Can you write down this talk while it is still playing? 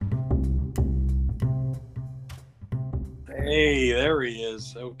Hey, there he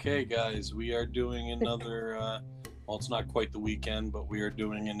is. Okay, guys, we are doing another. Well, it's not quite the weekend, but we are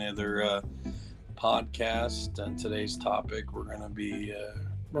doing another podcast. And today's topic, we're going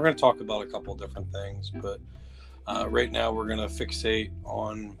to talk about a couple different things, but right now we're going to fixate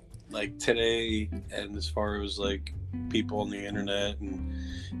on like today, and as far as like people on the internet and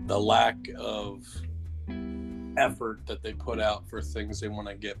the lack of effort that they put out for things they want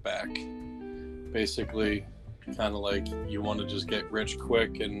to get back. Basically, kind of like you want to just get rich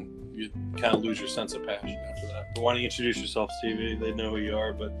quick and you kind of lose your sense of passion after that. But why don't you introduce yourself, Stevie? They know who you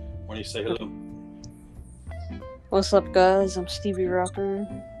are, but why don't you say hello? What's up, guys? I'm Stevie Rocker.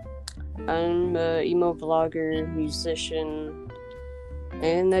 I'm an emo vlogger, musician,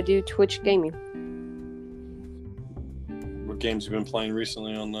 and I do Twitch gaming. What games have you been playing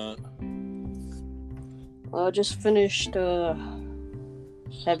recently on that? I just finished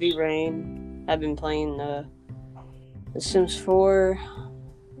Heavy Rain. I've been playing The Sims 4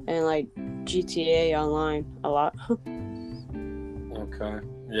 and like GTA Online a lot. Okay.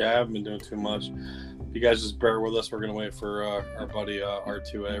 Yeah, I haven't been doing too much. You guys just bear with us. We're going to wait for our buddy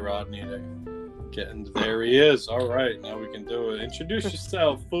R2A Rodney to get into. There he is. All right. Now we can do it. Introduce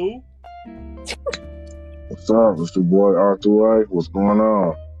yourself, fool. What's up? It's your boy R2A. What's going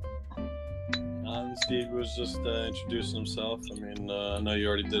on? Steve was just introducing himself. I mean, I know you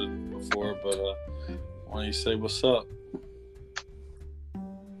already did it before, but why don't you say what's up?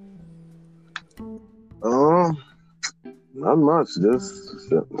 Not much. Just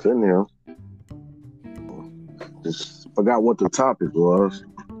sitting here. Just forgot what the topic was.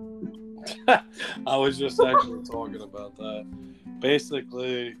 I was just actually talking about that.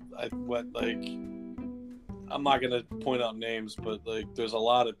 Basically, I'm not going to point out names, but like there's a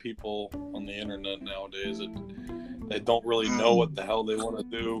lot of people on the internet nowadays that they don't really know what the hell they want to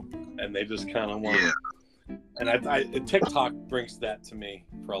do, and they just kind of want to. And TikTok brings that to me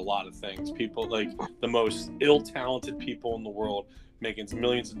for a lot of things. People like the most ill-talented people in the world making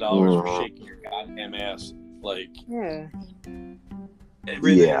millions of dollars for shaking your goddamn ass. Like, Yeah.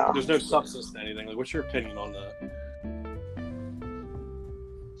 There's no substance to anything. Like, what's your opinion on that?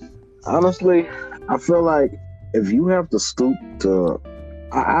 Honestly, I feel like if you have to stoop to,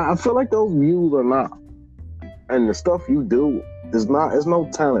 I feel like those views are not, and the stuff you do is not. There's no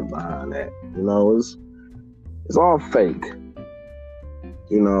talent behind that. You know, it's all fake.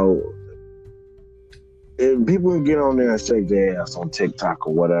 You know, if people can get on there and shake their ass on TikTok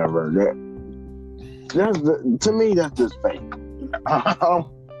or whatever, to me that's just fake.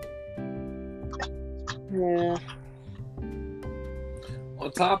 Yeah.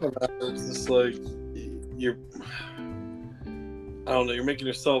 On top of that, it's just like you're making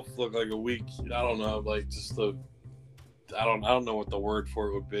yourself look like a weak. I don't know, like just the. I don't know what the word for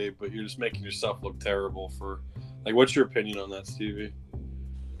it would be, but you're just making yourself look terrible for. Like, what's your opinion on that, Stevie?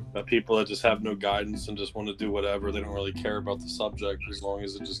 About people that just have no guidance and just want to do whatever. They don't really care about the subject as long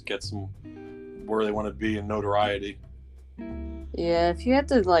as it just gets them where they want to be in notoriety. Yeah, if you have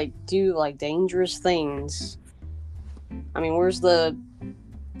to like do like dangerous things, I mean, where's the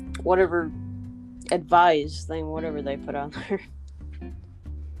whatever advised thing, whatever they put on there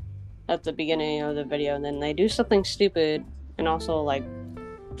at the beginning of the video, and then they do something stupid, and also like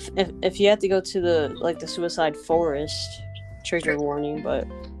if you have to go to the suicide forest, trigger warning, but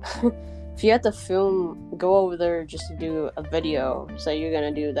if you have to go over there just to do a video, say you're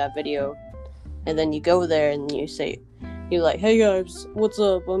gonna do that video, and then you go there and you're like, hey guys, what's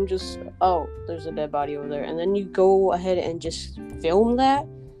up? There's a dead body over there, and then you go ahead and just film that.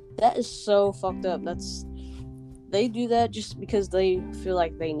 That is so fucked up. They do that just because they feel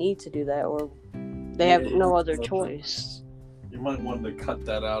like they need to do that, or they have no other choice. You might want to cut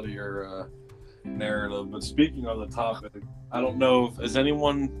that out of your narrative. But speaking of the topic, I don't know if any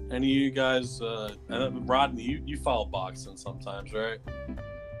of you guys, Rodney, you follow boxing sometimes, right?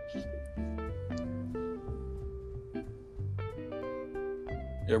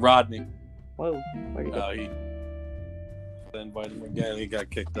 Yeah, Rodney. Whoa, where'd he go? He invited him again. He got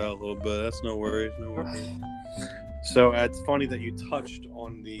kicked out a little bit. That's no worries. So it's funny that you touched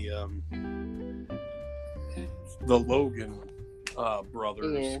on the Logan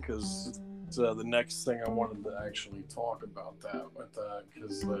brothers, because the next thing I wanted to actually talk about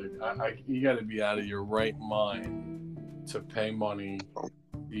because like you got to be out of your right mind to pay money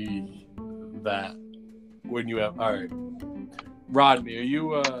that when you have. All right, Rodney, are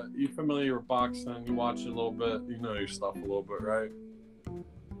you familiar with boxing? You watch it a little bit. You know your stuff a little bit, right?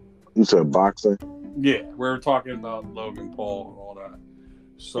 You said boxing? Yeah, we're talking about Logan Paul and all that.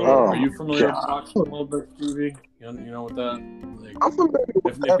 So, are you familiar with boxing a little bit, Stevie? You know what that? Like, I'm familiar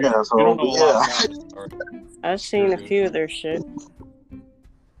with if you don't know a lot about it, I've seen a few of their shit.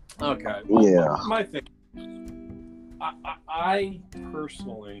 Okay. Yeah. My thing. I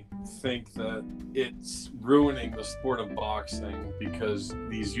personally think that it's ruining the sport of boxing because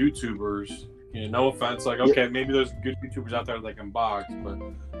these YouTubers, no offense, like, okay, maybe there's good YouTubers out there that can box, but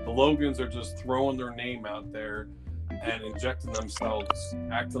the Logans are just throwing their name out there and injecting themselves,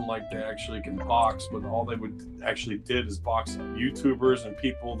 acting like they actually can box, but all they would actually did is box YouTubers and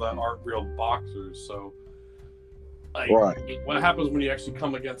people that aren't real boxers. So, like, what happens when you actually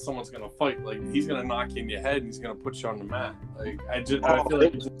come against someone's gonna fight? Like, he's gonna knock you in your head and he's gonna put you on the mat. Like, I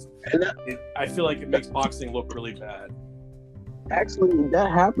feel like it makes boxing look really bad. Actually, that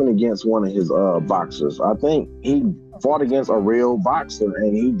happened against one of his boxers. I think he fought against a real boxer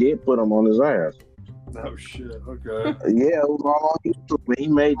and he did put him on his ass. Oh shit! Okay. Yeah, it was all on YouTube. He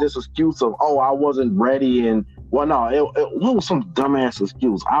made this excuse of, "Oh, I wasn't ready," and what was some dumbass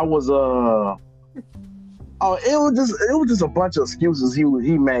excuse? I was it was just a bunch of excuses he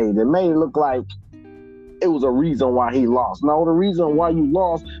made. It made it look like it was a reason why he lost. No, the reason why you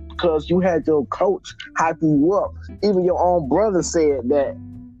lost because you had your coach hype you up. Even your own brother said that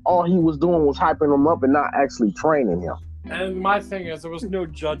all he was doing was hyping him up and not actually training him. And my thing is, there was no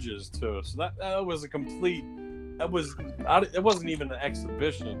judges too, so that was a complete. It wasn't even an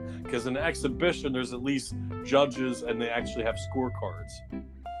exhibition, because in an exhibition there's at least judges and they actually have scorecards.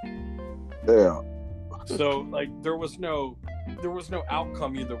 Yeah. So like there was no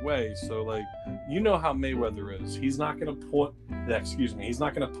outcome either way. So like how Mayweather is. He's not gonna put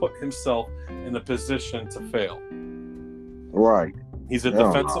himself in the position to fail. Right. He's a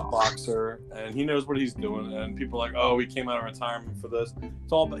defensive boxer and he knows what he's doing. And people are like, oh, he came out of retirement for this.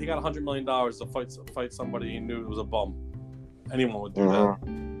 It's all, but he got $100 million to fight somebody he knew was a bum. Anyone would do that.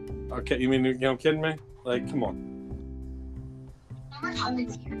 Okay, you mean kidding me? Like, come on.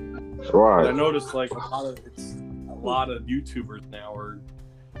 Right. But I noticed like a lot of YouTubers now are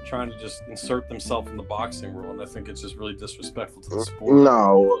trying to just insert themselves in the boxing world, and I think it's just really disrespectful to the sport.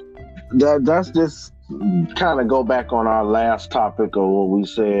 No, that's just kind of go back on our last topic of what we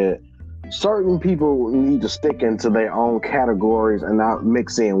said. Certain people need to stick into their own categories and not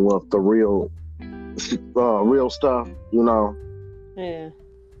mix in with the real stuff. Yeah.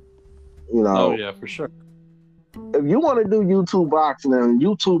 Oh yeah, for sure. If you want to do YouTube boxing, then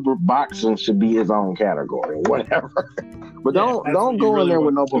YouTuber boxing should be his own category, whatever. But don't go in there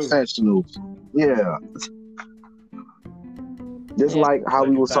with no professionals. Yeah. Just like how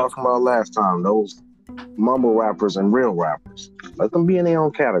we was talking about last time, those mumble rappers and real rappers. Let them be in their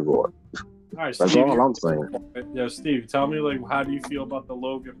own category. All right, that's Steve, all I'm saying. Yeah, Steve, tell me, like, how do you feel about the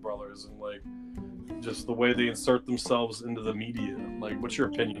Logan brothers and like just the way they insert themselves into the media? Like, what's your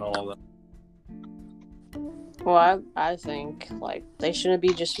opinion on all that? Well, I think like they shouldn't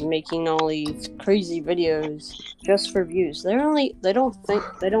be just making all these crazy videos just for views. They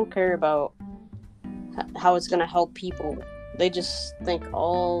don't care about how it's gonna help people. They just think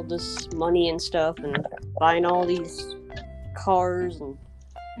all this money and stuff and buying all these cars and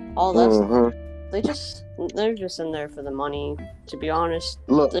all that stuff. They're just in there for the money, to be honest.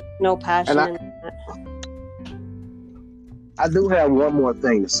 Look, there's no passion in that. I do have one more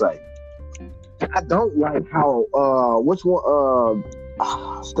thing to say. I don't like how it's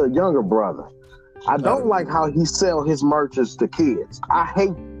the younger brother. I don't like how he sell his merches to kids. I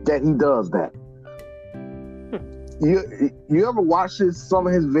hate that he does that. You ever watch some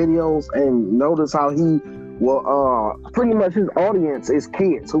of his videos and notice how he pretty much his audience is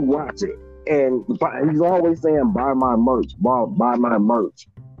kids who watch it, and he's always saying buy my merch, buy my merch,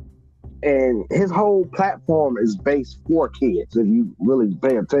 and his whole platform is based for kids. If you really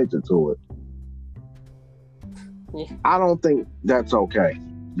pay attention to it. Yeah. I don't think that's okay.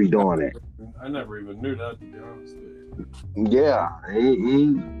 Be doing it. I never even knew that, to be honest with you. Yeah,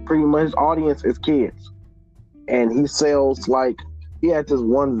 he pretty much his audience is kids, and he sells like he had this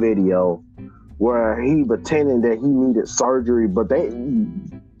one video where he pretended that he needed surgery, but it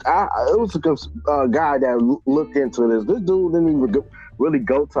was a guy that looked into this. This dude didn't even really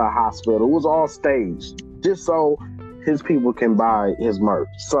go to a hospital. It was all staged just so his people can buy his merch.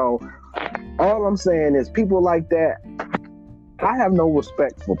 So. All I'm saying is people like that, I have no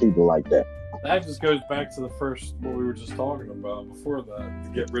respect for people like that. That just goes back to the first, what we were just talking about before that, to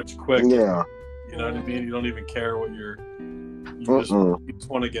get rich quick. Yeah. You know what I mean? You don't even care what you just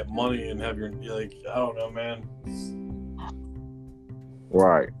want to get money and have your, like, I don't know, man.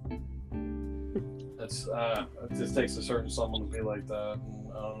 Right. It just takes a certain someone to be like that.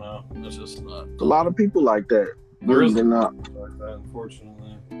 And I don't know. It's just not. A lot of people like that. There is not like that,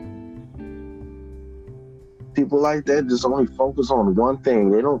 unfortunately. People like that just only focus on one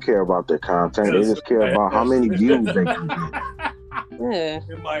thing. They don't care about their content. They just care about how many views they can get. Yeah.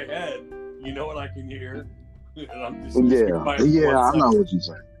 In my head, you know what I can hear? And I'm just Yeah, my yeah, I know WhatsApp. what you're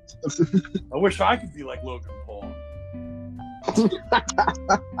saying. I wish I could be like Logan Paul.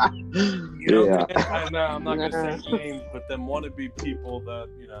 You know, Yeah. I'm not gonna say names, but them wannabe people that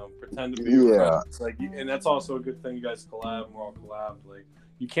pretend to be Yeah. friends. Like, and that's also a good thing. You guys collab, and we're all collabed. Like,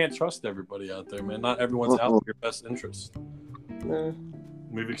 you can't trust everybody out there, man. Not everyone's out for your best interest. No.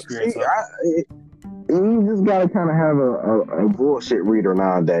 We've experienced See, that. you just gotta kind of have a bullshit reader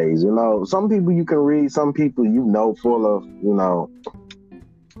nowadays. You know, some people you can read, some people full of,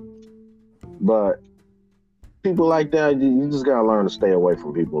 but people like that, you just gotta learn to stay away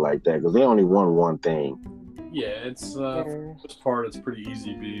from people like that because they only want one thing. Yeah, it's for the most part, it's pretty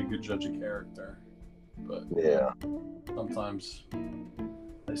easy to be a good judge of character, but Yeah, sometimes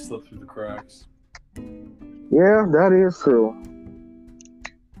they slip through the cracks. yeah, that is true.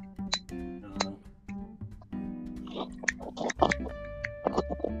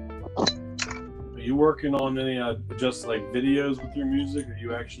 Are you working on any just like videos with your music? Or are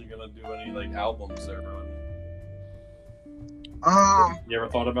you actually gonna do any like albums there? You ever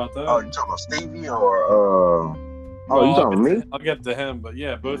thought about that? Oh, you talking about Stevie or Well, you talking about me? I'll get to him, but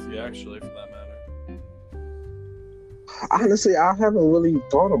yeah, both of you actually, for that matter. Honestly, I haven't really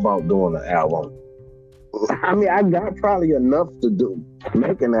thought about doing an album. I mean, I got probably enough to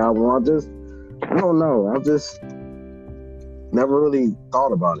make an album. I don't know. I just never really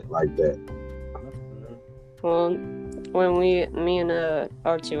thought about it like that. Well, when me and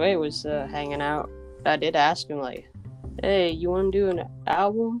R2A was hanging out, I did ask him like, "Hey, you want to do an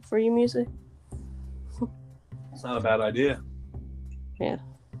album for your music?" It's not a bad idea. Yeah.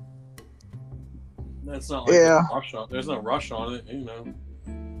 That's not like there's no rush on it, No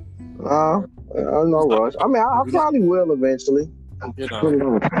rush. I mean, I probably will eventually. Put it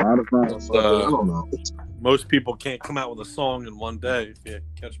on Spotify or something. I don't know. Most people can't come out with a song in one day, if you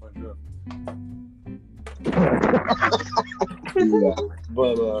catch my drift. Yeah.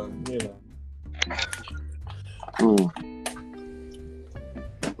 But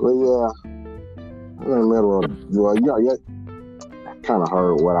Well, yeah. In the middle of, yeah, kind of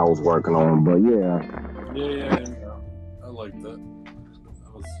heard what I was working on, but yeah. Yeah. I like that.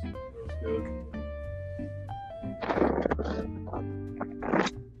 That was good.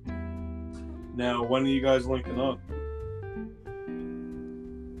 Now, when are you guys linking up?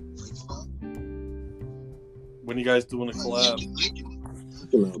 When are you guys doing a collab?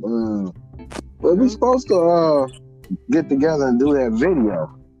 Well, we're supposed to get together and do that video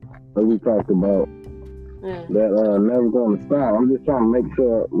that we talked about. Yeah. That Never Gonna Stop. I'm just trying to make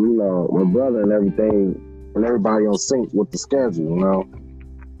sure, my brother and everything, and everybody on sync with the schedule,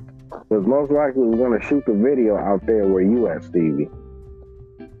 Because most likely we're gonna shoot the video out there where you at, Stevie.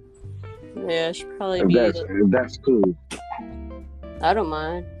 Yeah, it should probably If that's cool. I don't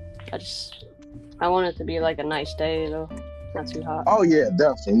mind. I want it to be like a nice day though, not too hot. Oh yeah,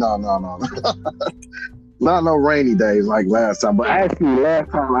 definitely. No. Not no rainy days like last time. But actually,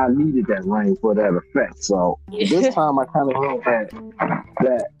 last time I needed that rain for that effect. So this time I kind of want that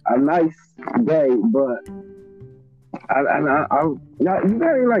a nice day. But you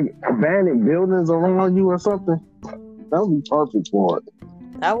got any like abandoned buildings around you or something? That would be perfect for it.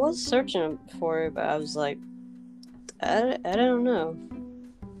 I was searching for it, but I was like, I don't know.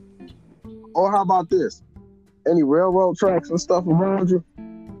 Or how about this? Any railroad tracks and stuff around you?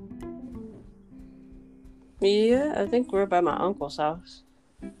 Yeah, I think we're by my uncle's house.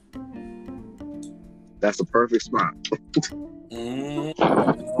 That's the perfect spot. You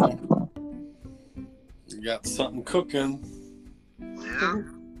got something cooking. Yeah.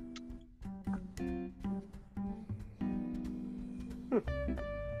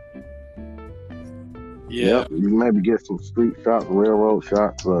 Yeah. You maybe get some street shots, railroad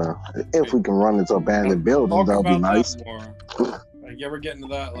shots. If we can run into abandoned buildings, that'll be nice. That more. Like, you ever get into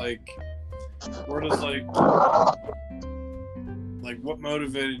that? Like, where does what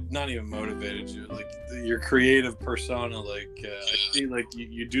motivated? Not even motivated you. Like your creative persona. Like I see, like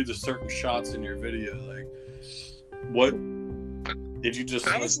you do the certain shots in your video. Like, what did you just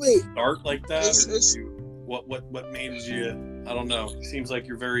Honestly, start like that? What made you? I don't know. It seems like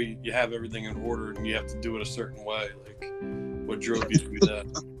you have everything in order and you have to do it a certain way. Like, what drove you to do that?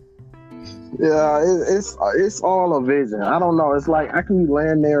 Yeah, it's all a vision. I don't know. It's like I can be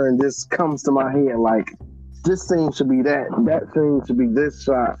laying there and this comes to my head like this scene should be that scene should be this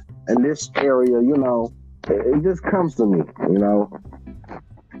shot and this area. It just comes to me.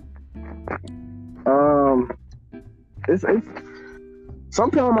 It's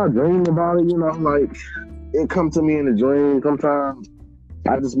sometimes I dream about it. Like it come to me in a dream sometimes.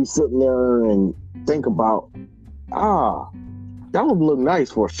 I just be sitting there and think about, that would look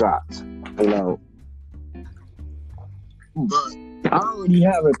nice for shots, you know. But I already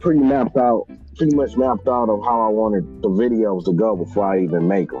have it pretty much mapped out of how I wanted the videos to go before I even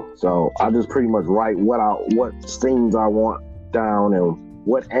make them. So I just pretty much write what scenes I want down and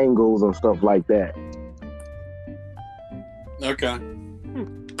what angles and stuff like that. Okay.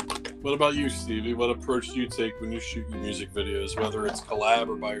 What about you, Stevie? What approach do you take when you shoot your music videos, whether it's collab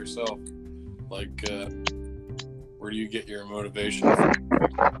or by yourself? Like, where do you get your motivation from?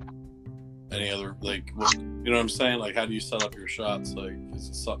 Any other, like, what, you know what I'm saying? Like, how do you set up your shots? Like, is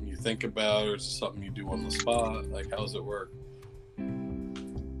it something you think about, or is it something you do on the spot? Like, how does it work?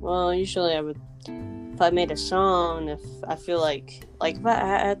 Well, usually if I made a song, if I feel like if I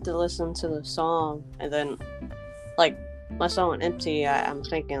had to listen to the song and then, like, my song Empty, I'm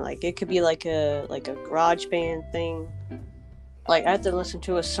thinking, like, it could be like a garage band thing. Like, I have to listen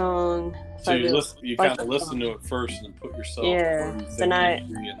to a song. So you kind of listen to it first and then put yourself. Yeah. Then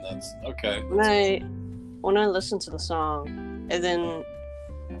and that's okay. When I listen to the song, and then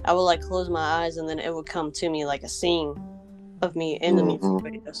I would like close my eyes, and then it would come to me like a scene of me in the music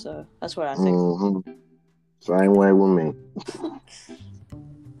video. So that's what I think. Mm-hmm. Same way with me.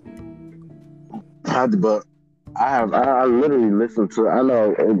 But I literally listen to. I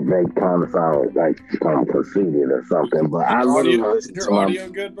know it may kind of sound like I'm conceited or something, but I literally listen to. Your audio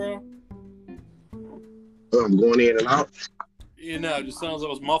good, bro? I'm going in and out. You know, it just sounds like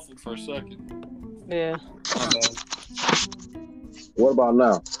it was muffled for a second. Yeah. My bad. What about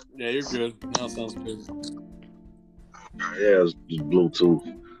now? Yeah, you're good. Now it sounds good. Yeah, it's just Bluetooth.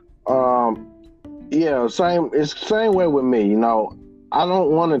 Yeah, it's the same way with me. You know, I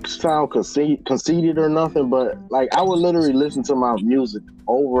don't want to sound conceited or nothing, but like I would literally listen to my music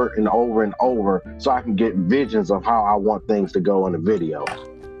over and over and over so I can get visions of how I want things to go in the video,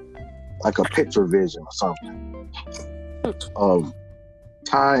 like a picture vision or something of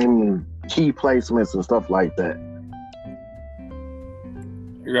time, key placements, and stuff like that.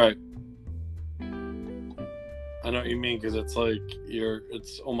 You're right. I know what you mean, because it's like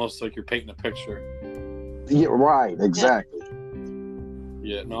it's almost like you're painting a picture. Yeah, right, exactly.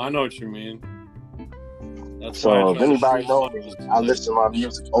 Yeah, no, I know what you mean. That's so why if anybody knows me, I listen to my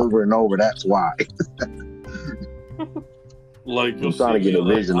music over and over. That's why. Like, I'm trying to get a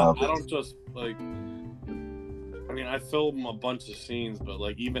vision of it. I don't just like. I mean, I film a bunch of scenes, but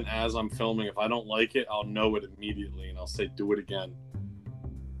like even as I'm filming, if I don't like it, I'll know it immediately, and I'll say, "Do it again."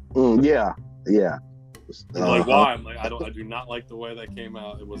 Yeah. Like, why? I'm like, I do not like the way that came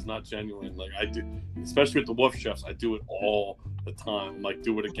out. It was not genuine. Like, I do, especially with the Wolf Chefs, I do it all the time. I'm like,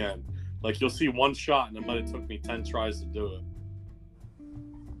 do it again. Like, you'll see one shot, and it might have took me 10 tries to do it.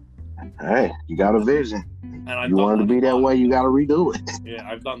 Hey, you got a vision. And you want it to be that way, you got to redo it. Yeah,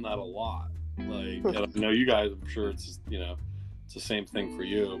 I've done that a lot. Like, and I know you guys, I'm sure it's the same thing for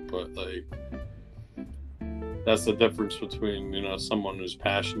you, but like, that's the difference between, someone who's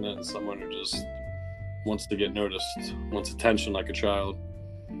passionate and someone who just wants to get noticed, wants attention like a child.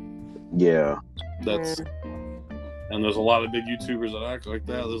 Yeah. And there's a lot of big YouTubers that act like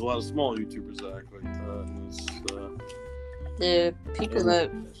that. There's a lot of small YouTubers that act like that. The people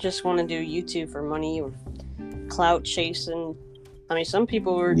that just want to do YouTube for money or clout chasing. I mean, some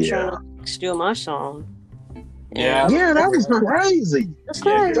people were trying to steal my song. Yeah, that was crazy. That's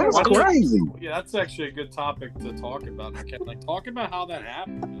crazy. That was crazy. Yeah, that's actually a good topic to talk about. Like, talk about how that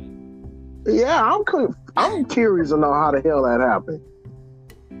happened, man. Yeah, I'm curious to know how the hell that happened.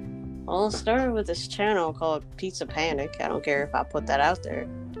 Well, it started with this channel called Pizza Panic. I don't care if I put that out there.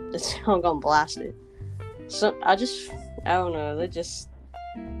 I'm gonna blast it. So I don't know. They just,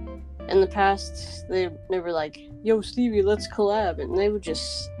 in the past, they were like, "Yo, Stevie, let's collab," and they were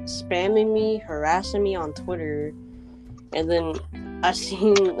just spamming me, harassing me on Twitter. And then I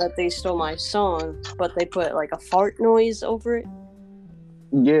seen that they stole my song, but they put like a fart noise over it.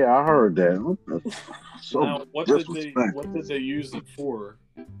 Yeah, I heard that. So now, what did they use it for?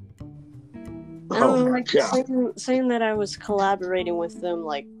 Saying that I was collaborating with them,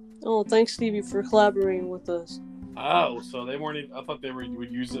 like, "Oh, thanks, Stevie, for collaborating with us." Oh, so they weren't even, I thought they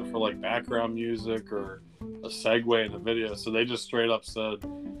would use it for like background music or a segue in the video. So they just straight up said,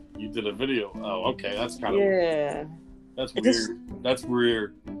 "You did a video." Oh, okay, that's kind of weird. That's weird. That's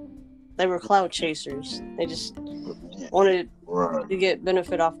weird. They were cloud chasers. They just wanted to get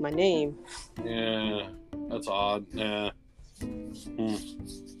benefit off my name. Yeah, that's odd. Yeah.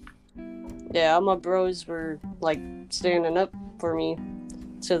 Yeah, all my bros were like standing up for me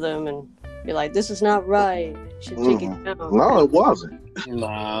to them and be like, "This is not right. You should take it down." No, it wasn't.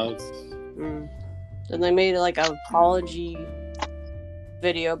 Nah. And they made like an apology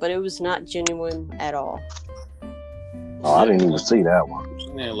video, but it was not genuine at all. Oh, I didn't even see that one.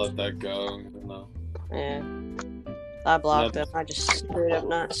 Yeah, let that go. You know. Yeah. I blocked them. I just straight up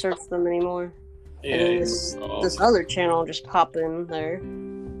not search them anymore. Yeah. And then this other channel just popped in there.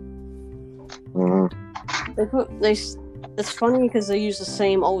 Mm-hmm. It's funny because they use the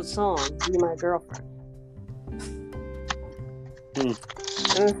same old song, "Be My Girlfriend." And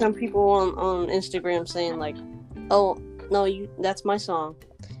there's some people on Instagram saying like, "Oh no, that's my song,"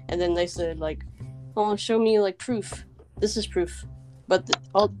 and then they said like, "Oh, show me like proof. This is proof," but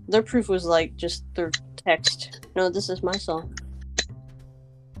their proof was like just their text. No, this is my song.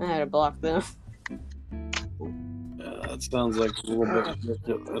 I had to block them. Yeah, that sounds like a little bit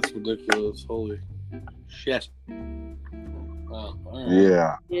ridiculous. That's ridiculous. Holy shit. Wow. All right.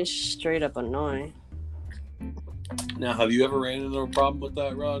 Yeah. It's straight up annoying. Now, have you ever ran into a problem with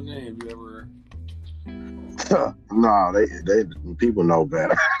that, Rodney? Have you ever? No, they people know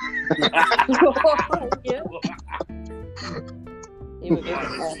better. Yeah.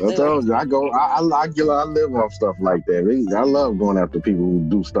 I told you, I live off stuff like that. I love going after people who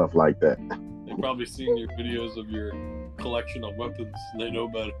do stuff like that. They've probably seen your videos of your collection of weapons. And they know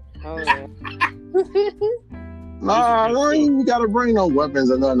better. Oh yeah. Nah, I ain't even gotta bring no weapons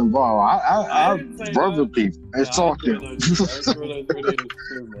or nothing involved. I brother people. It's talking.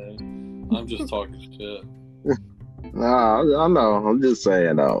 I'm just talking shit. Nah, I know. I'm just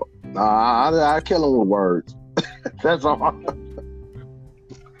saying though. Nah, I kill them with words. That's all.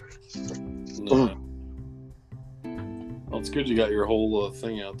 No. Well, it's good you got your whole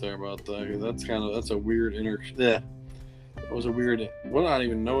thing out there about that. That's a weird That was a weird. Well, I don't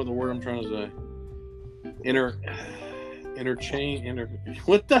even know the word I'm trying to say.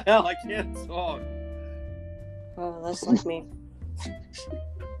 What the hell? I can't talk. Oh, that's like me.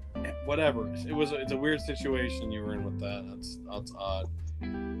 Whatever. It's a weird situation you were in with that. That's odd.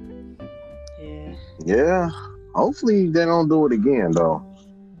 Yeah. Yeah. Hopefully they don't do it again though.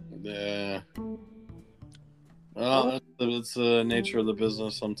 Yeah. Well, that's the nature of the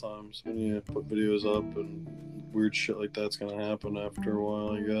business sometimes. When you put videos up and weird shit like that's gonna happen after a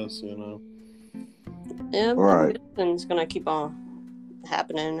while, I guess, you know. Yeah, right. It's gonna keep on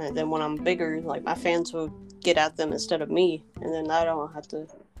happening, and then when I'm bigger, like my fans will get at them instead of me, and then I don't have to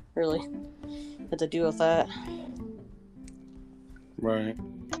really have to deal with that. Right.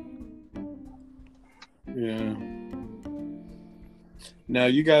 Yeah. Now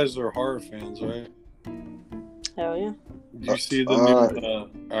you guys are horror fans, right? Hell yeah. Did you see the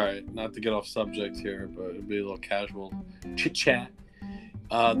new? All right, not to get off subject here, but it'd be a little casual chit chat.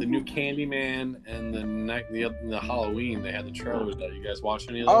 The new Candyman and the Halloween, they had the trailers out. You guys watch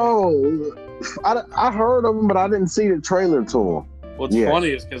any of them? Oh, I heard of them, but I didn't see the trailer to them. What's funny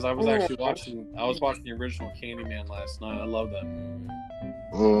is because I was actually watching the original Candyman last night. I love that movie.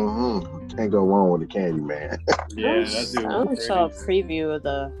 Mm-hmm. Can't go wrong with the Candyman. Yeah, that dude. I only saw a preview of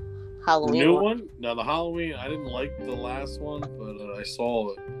the Halloween. The new one? No, the Halloween. I didn't like the last one, but I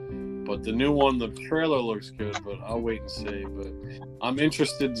saw it. But the new one, the trailer looks good, but I'll wait and see. But I'm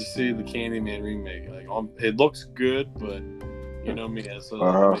interested to see the Candyman remake. Like, it looks good, but you know me, I'm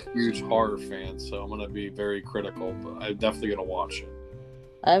a huge horror fan, so I'm gonna be very critical. But I'm definitely gonna watch it.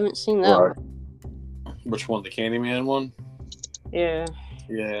 I haven't seen that one. Which one? The Candyman one? Yeah.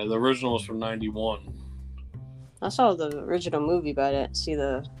 Yeah, the original was from '91. I saw the original movie, but I didn't see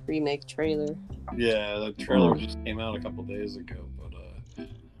the remake trailer. Yeah, the trailer just came out a couple days ago, but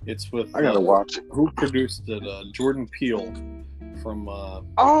it's with. I gotta watch it. Who produced it? Jordan Peele from.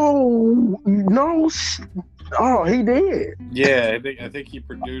 Oh no! Oh, he did. Yeah, I think he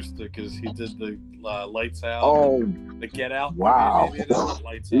produced it because he did the Lights Out. Oh, the Get Out. Wow. Maybe it is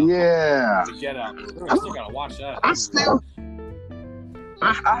Lights Out. Yeah. The Get Out. I still gotta watch that. I've seen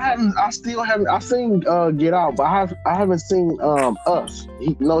Get Out, but I haven't seen Us.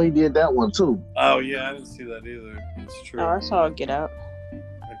 He did that one too. Oh yeah, I didn't see that either. It's true. Oh, I saw Get Out.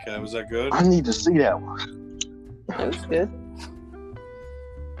 Okay, was that good? I need to see that one. It was good.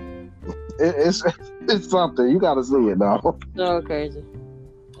 It's something. You gotta see it though. So crazy.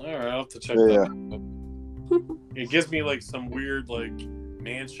 All right, I'll have to check that out. It gives me like some weird like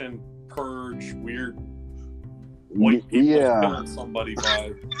Mansion Purge weird white people killing somebody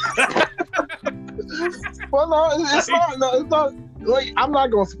vibe. Well, no, it's not. Like, I'm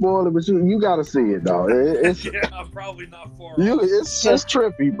not gonna spoil it, but you gotta see it though. Yeah, I'm probably not far. It's just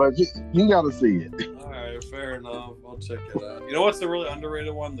trippy, but you gotta see it. All right, fair enough. I'll check it out. You know what's the really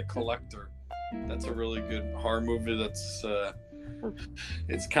underrated one? The Collector. That's a really good horror movie. That's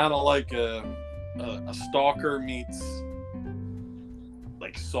it's kind of like a stalker meets like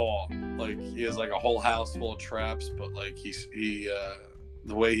like Saw. Like he has like a whole house full of traps, but like he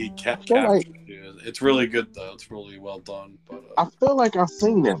the way he captured it's really good though. It's really well done. But I feel like I've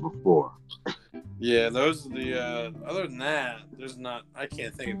seen that before. yeah, those are the. Other than that, I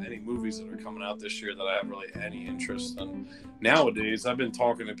can't think of any movies that are coming out this year that I have really any interest in. Nowadays, I've been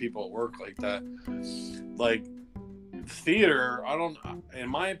talking to people at work like that. Like theater, in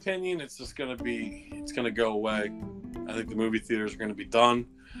my opinion, it's going to go away. I think the movie theaters are going to be done.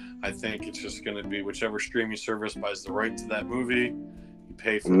 I think it's just going to be whichever streaming service buys the right to that movie. You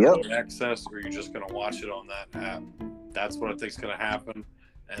pay for early access, or you're just going to watch it on that app. That's what I think is going to happen.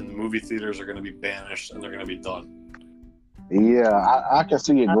 And the movie theaters are going to be banished, and they're going to be done. Yeah, I can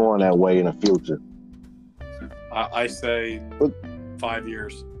see it going that way in the future. I say 5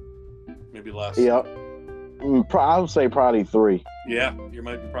 years, maybe less. Yeah, I would say probably 3. Yeah, you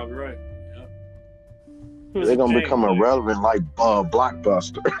might be probably right. Yeah. They're going to become irrelevant like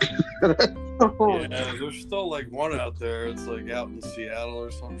Blockbuster. Yeah, there's still like one out there. It's like out in Seattle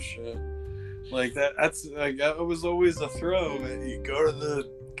or some shit. Like that's like it was always a throw. You go to the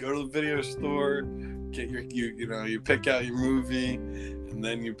video store, get you pick out your movie, and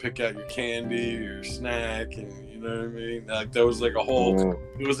then you pick out your candy, your snack, and you know what I mean. Like there was like a whole.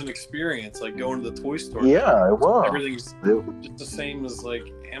 It was an experience, like going to the toy store. Yeah, it was. Everything's just the same as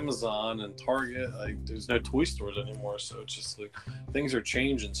like Amazon and Target. Like there's no toy stores anymore, so it's just like things are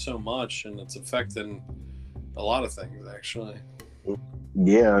changing so much, and it's affecting a lot of things actually.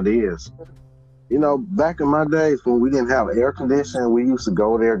 Yeah, it is. You know, back in my days when we didn't have air conditioning, we used to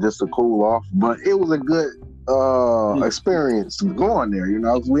go there just to cool off. But it was a good experience going there. You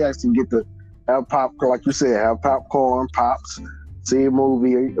know, we actually get to have popcorn, like you said, have popcorn, pops, see a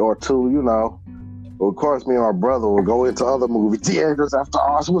movie or two. You know, well, of course, me and my brother would go into other movie theaters after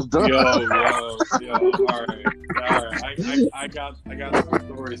ours was done. Yo, all right. I got some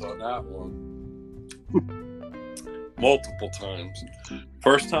stories on that one. Multiple times.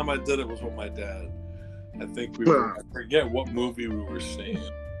 First time I did it was with my dad. I think I forget what movie we were seeing.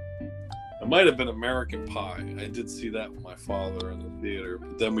 It might have been American Pie. I did see that with my father in the theater.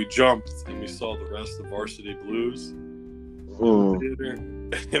 But then we jumped and we saw the rest of Varsity Blues in the theater.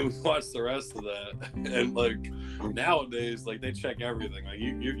 And we watched the rest of that. And like nowadays, like they check everything. Like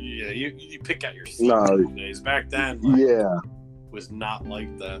you pick out your seat nowadays. Back then, was not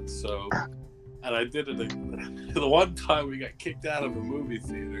like that. So. And I did it the one time we got kicked out of a movie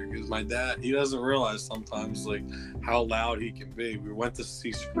theater because my dad, he doesn't realize sometimes like how loud he can be. We went to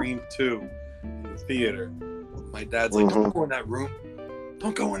see Scream 2 in the theater. My dad's like, don't go in that room.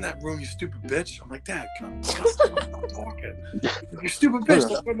 Don't go in that room, you stupid bitch. I'm like, Dad, come on, stop talking. You stupid bitch,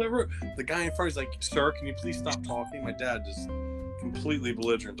 don't go in that room. The guy in front is like, sir, can you please stop talking? My dad just completely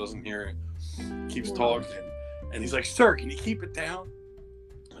belligerent, doesn't hear it. Keeps talking. And he's like, sir, can you keep it down?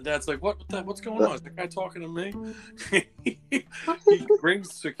 Dad's like, what's going on? Is the guy talking to me? He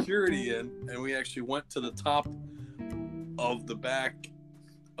brings security in, and we actually went to the top of the back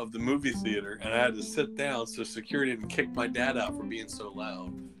of the movie theater, and I had to sit down so security didn't kick my dad out for being so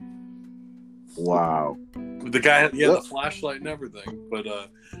loud. Wow. The guy, the flashlight and everything. But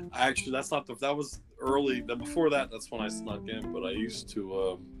actually, that was early. Before that, that's when I snuck in. But I used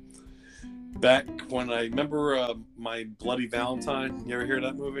to. Back when I remember My Bloody Valentine. You ever hear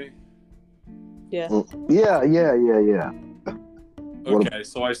that movie? Yeah. Yeah. Okay,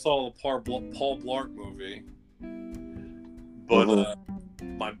 so I saw the Paul Blart movie. But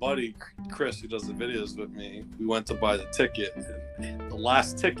my buddy, Chris, who does the videos with me, we went to buy the ticket. And the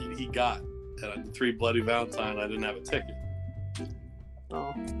last ticket he got at the 3 Bloody Valentine, I didn't have a ticket.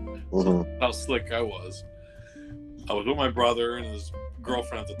 Oh. So how slick I was. I was with my brother and his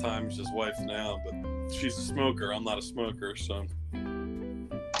girlfriend at the time, who's his wife now, but she's a smoker. I'm not a smoker, so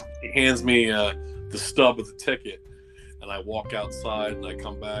he hands me the stub of the ticket, and I walk outside, and I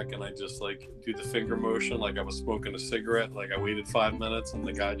come back, and I just like do the finger motion like I was smoking a cigarette. Like I waited 5 minutes, and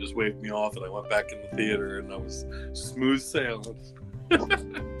the guy just waved me off, and I went back in the theater, and I was smooth sailing.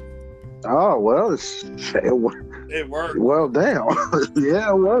 Oh well, it worked. Well, damn. Yeah,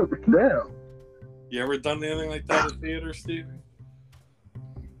 it worked. Damn. You ever done anything like that in theater, Steve?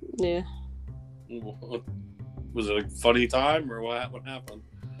 Yeah. Was it a funny time, or what happened?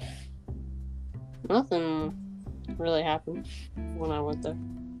 Nothing really happened when I went there.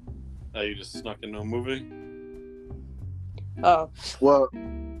 Oh, you just snuck into a movie? Oh. Well.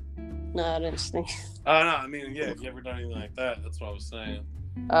 No, I didn't sneak. Oh, no, I mean, yeah, if you ever done anything like that, that's what I was saying.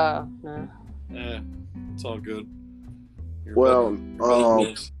 No. Yeah, it's all good.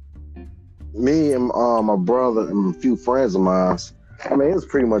 Me and my brother and a few friends of mine, I mean, it's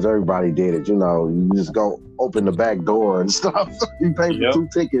pretty much everybody did it. You know, you just go open the back door and stuff. You pay for 2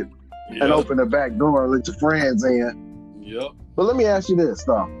 tickets and open the back door and let your friends in. Yep. But let me ask you this,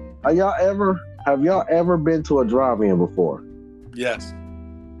 though. Have y'all ever been to a drive-in before? Yes.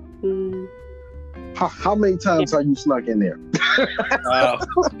 Mm. How many times have you snuck in there?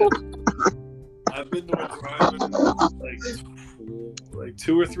 I've been to a drive-in like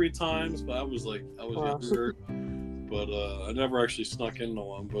 2 or 3 times, but I was younger. But I never actually snuck into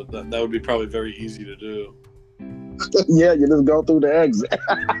one. But that would be probably very easy to do. Yeah, you just go through the exit.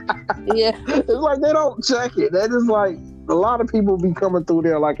 Yeah. It's like they don't check it. That is like a lot of people be coming through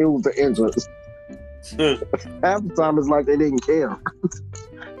there like it was the entrance. Half the time it's like they didn't care.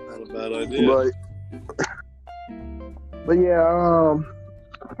 Not a bad idea. But yeah,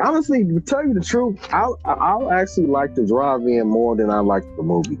 honestly, to tell you the truth, I'll actually like the drive-in more than I like the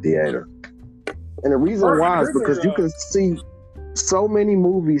movie theater. And the reason why is because you can see so many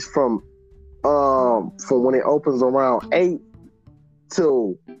movies from when it opens around 8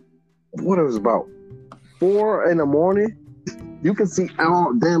 till what it was about 4 in the morning. You can see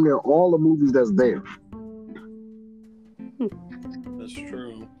damn near all the movies that's there. That's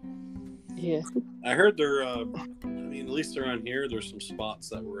true. Yeah. I heard there. I mean, at least around here, there's some spots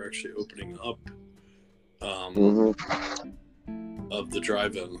that were actually opening up of the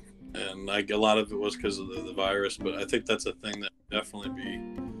drive-in, and a lot of it was because of the virus. But I think that's a thing that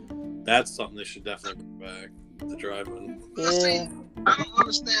that's something they should definitely bring back. The drive-in. Yeah. I don't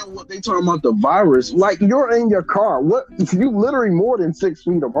understand what they talking about the virus. Like, you're in your car. What if you literally more than 6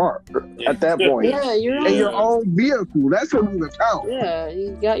 feet apart at that point? Yeah, you're in your own vehicle. That's what we count. Yeah,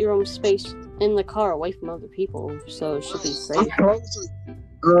 you got your own space in the car away from other people, so it should be safe.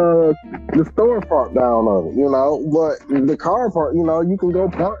 The store part down of it, you know, but the car part, you know, you can go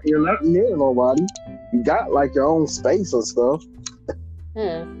park. You're not near nobody. You got like your own space and stuff.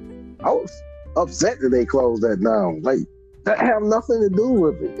 Yeah. I was upset that they closed that down. Like, that have nothing to do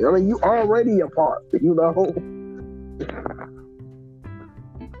with it. I mean, you already apart, you know.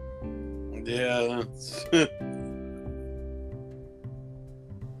 Yeah.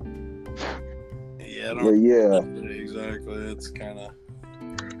 Yeah. Exactly. It's kind of.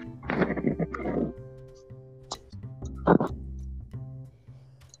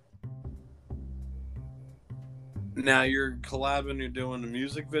 Now you're collabing. You're doing a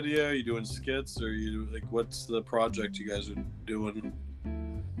music video. You're doing skits, or you like what's the project you guys are doing?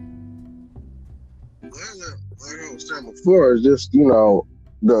 Like I was saying before, it's just, you know,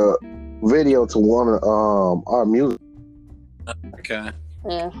 the video to one of our music. Okay.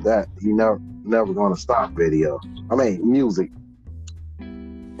 Yeah. That you never gonna stop video. I mean music.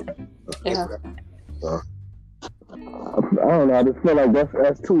 Yeah. I don't know. I just feel like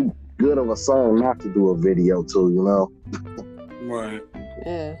that's too good of a song not to do a video to, you know. Right.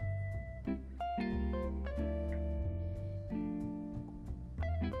 Yeah.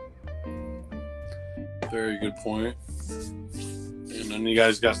 Very good point. And then you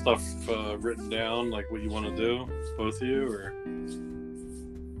guys got stuff written down, like what you want to do, both of you, or?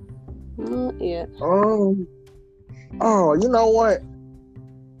 Not yet. Oh, you know what?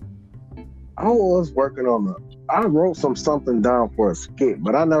 I was working on I wrote something down for a skit,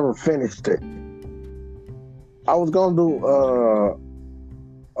 but I never finished it. I was gonna do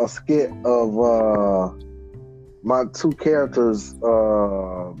a skit of my 2 characters,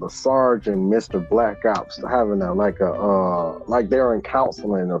 the Sarge and Mr. Black Ops, having like they're in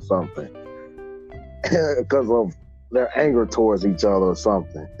counseling or something because of their anger towards each other or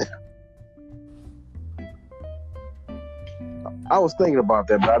something. I was thinking about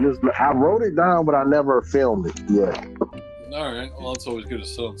that, but I wrote it down, but I never filmed it yet. All right. Well, it's always good to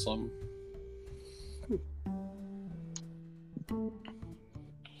sit on something.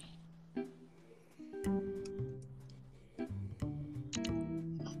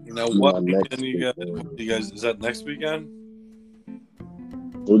 Now, what weekend you guys? Is that next weekend?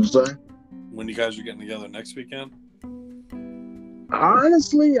 What'd you say? When you guys are getting together next weekend?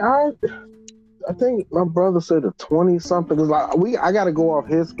 Honestly, I think my brother said the 20-something. Cause I got to go off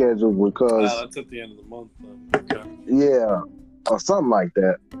his schedule because that's at the end of the month. Then. Okay. Yeah, or something like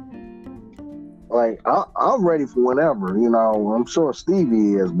that. Like I'm ready for whenever. You know, I'm sure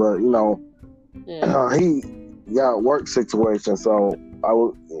Stevie is, but you know, he got a work situation, so I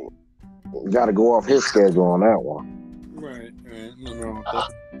got to go off his schedule on that one. Right. Nothing wrong with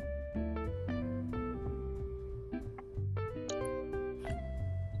that.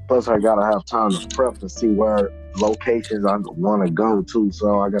 Plus, I gotta have time to prep to see where locations I want to go to,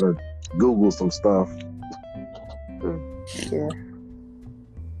 so I gotta Google some stuff. Yeah.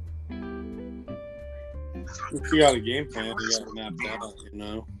 If you got a game plan, you got it mapped out, you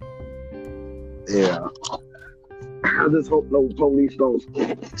know. Yeah. I just hope no police don't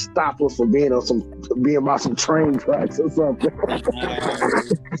stop us from being by some train tracks or something. I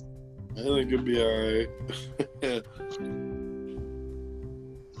think it'll be all right.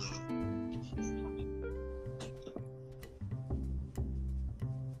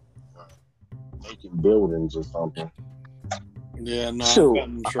 Making buildings or something. Yeah, no, Shoot. I've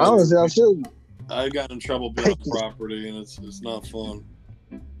gotten in trouble. Honestly, I should. I've gotten in trouble building property, and it's not fun.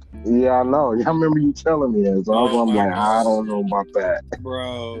 Yeah, I know. I remember you telling me that. So Oh, I'm my like, God. I don't know about that.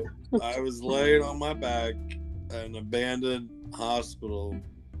 Bro, I was laying on my back at an abandoned hospital.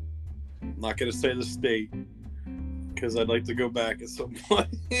 I'm not going to say the state because I'd like to go back at some point.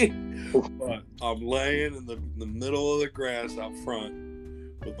 But I'm laying in the middle of the grass out front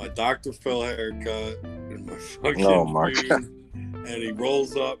with my Dr. Phil haircut and my fucking Oh, my green, God. and he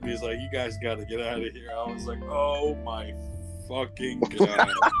rolls up and he's like, you guys got to get out of here. I was like, oh my fucking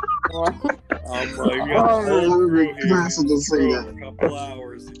God. I'm like, we got the whole crew here. Massive to see Drove that. a couple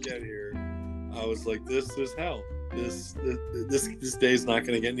hours to get here. I was like, this is hell. This day's not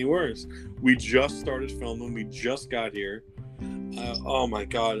going to get any worse. We just started filming. We just got here. Oh my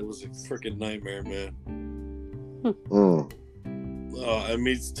God, it was a freaking nightmare, man. Mm. I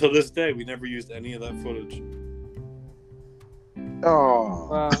mean, to this day, we never used any of that footage. Oh.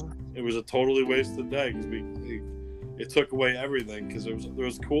 Wow. It was a totally wasted day because it took away everything because there was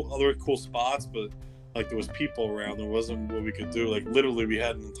other cool spots, but like there was people around. There wasn't what we could do. Like literally, we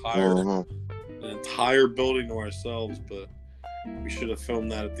had an entire building to ourselves, but we should have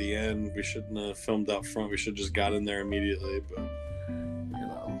filmed that at the end. We shouldn't have filmed out front. We should have just got in there immediately. But you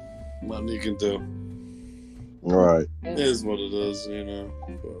know, nothing you can do. Right. It is what it is, you know.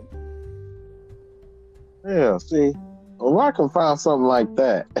 But Yeah, see, if I can find something like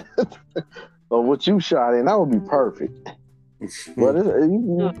that, or what you shot in, that would be perfect. But I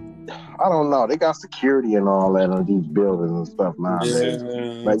don't know. They got security and all that on these buildings and stuff nowadays.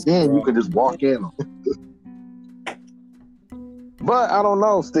 Like then you could just walk in them. But I don't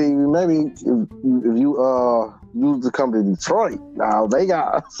know, Steve. Maybe if you used to come to Detroit, now they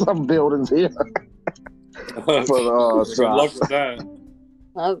got some buildings here. good luck with that.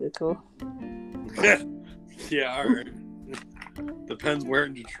 That would be cool. Yeah, all right. Depends where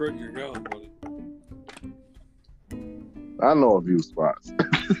in Detroit you're going, buddy. I know a few spots.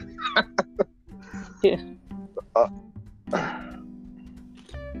 Yeah.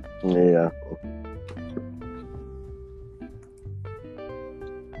 Yeah.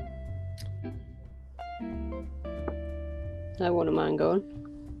 I wouldn't mind going.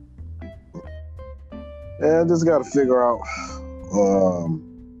 Yeah, I just got to figure out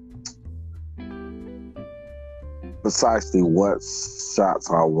precisely what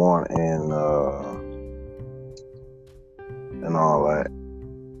shots I want and all that.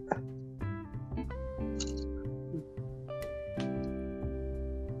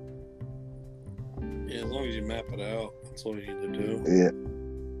 Yeah, as long as you map it out, that's all you need to do. Yeah.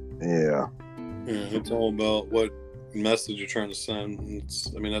 Yeah. Yeah, it's all about what message you're trying to send.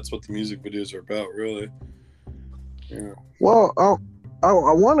 That's what the music videos are about, really. Yeah. Well, I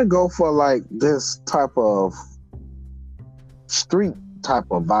want to go for like this type of street type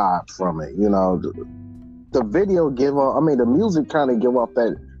of vibe from it. You know, the video the music kind of give off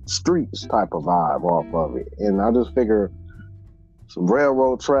that streets type of vibe off of it. And I just figure some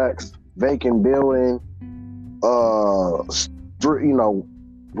railroad tracks, vacant building, street, you know,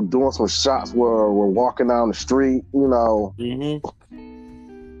 doing some shots where we're walking down the street, you know. Mm-hmm.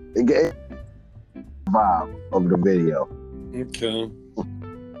 It gave vibe of the video. Okay.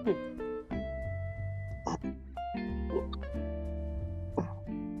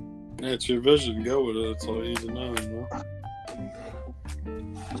 Yeah, it's your vision. Go with it. That's all you need to know, you know?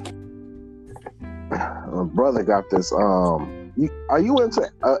 My brother got this. Are y'all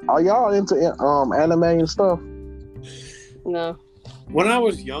into anime and stuff? No. When I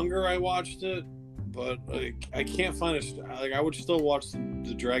was younger, I watched it, but like I can't find it. Like I would still watch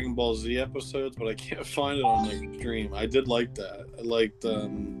the Dragon Ball Z episodes, but I can't find it on like stream. I did like that. I liked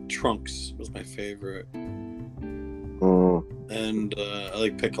Trunks was my favorite, and I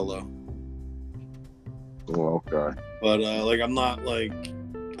like Piccolo. Oh, okay. But like I'm not like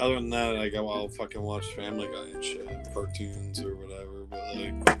other than that, like I'll fucking watch Family Guy and shit, cartoons or whatever. But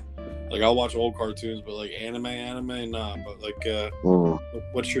like I'll watch old cartoons, but like anime, nah. But like,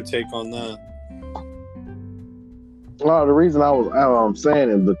 what's your take on that? Well, the reason I'm saying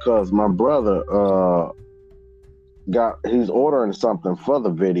it because my brother he's ordering something for the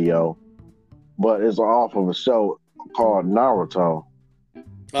video, but it's off of a show called Naruto.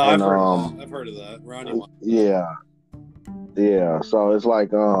 And I've heard of that. Ronnie Wise. yeah. So it's like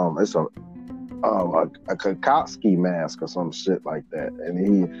it's a Kukowski mask or some shit like that.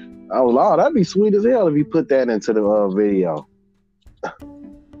 And I was like, oh, that'd be sweet as hell if you put that into the video.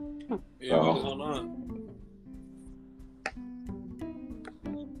 Yeah, why not?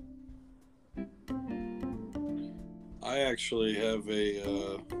 I actually have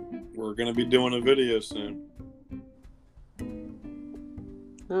we're gonna be doing a video soon.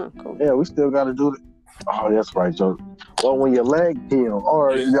 Oh, cool. Yeah, we still got to do it. Oh, that's right, Joe. Well, when your leg heals,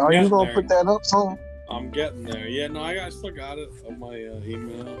 or are you gonna put that up soon? I'm getting there. Yeah, no, I still got it on my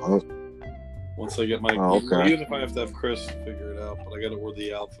email. Once I get my email, even if I have to have Chris figure it out, but I got to order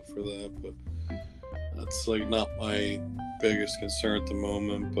the alpha for that. But that's like not my biggest concern at the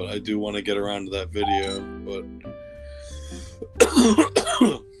moment. But I do want to get around to that video. But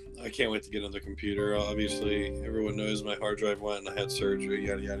I can't wait to get on the computer. Obviously, everyone knows my hard drive went and I had surgery,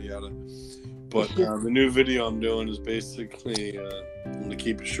 yada, yada, yada. But the new video I'm doing is basically, I'm going to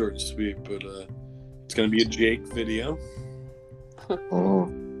keep it short and sweet, but it's going to be a Jake video.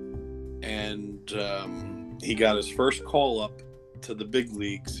 And he got his first call up to the big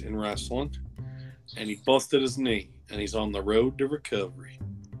leagues in wrestling, and he busted his knee, and he's on the road to recovery.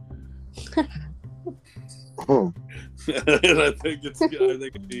 And I think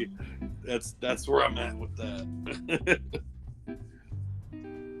that's where I'm at with that.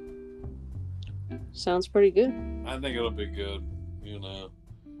 Sounds pretty good. I think it'll be good,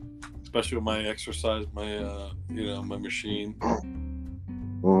 especially with my exercise, my my machine.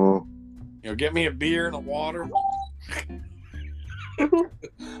 Get me a beer and a water.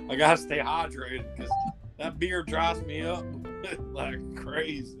 I gotta stay hydrated because that beer dries me up like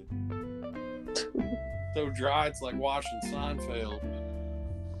crazy. So dry, it's like watching Seinfeld.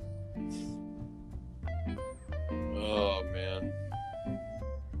 Oh, man.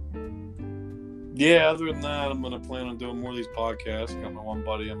 Yeah, other than that, I'm going to plan on doing more of these podcasts. Got my one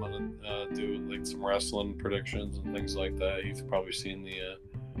buddy, I'm going to do like some wrestling predictions and things like that. You've probably seen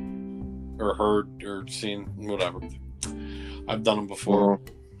or heard or seen, whatever. I've done them before.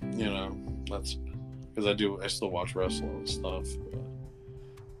 That's because I still watch wrestling and stuff. But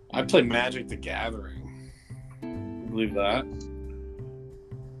I play Magic the Gathering. Believe that?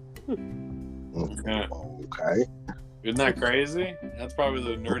 Okay. Isn't that crazy? That's probably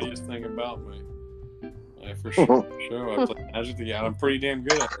the nerdiest thing about me. For sure. I play Magic the Gathering. I'm pretty damn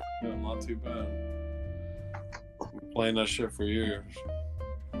good at it. I'm not too bad. I'm playing that shit for years.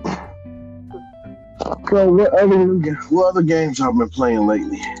 So what other games I've been playing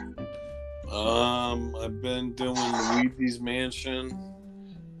lately? I've been doing Luigi's Mansion,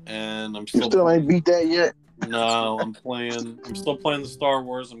 and I'm still. You still ain't beat that yet? No, I'm still playing the Star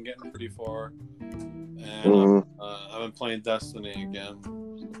Wars. I'm getting pretty far. And I've been playing Destiny again.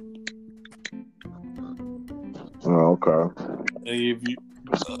 Oh, okay.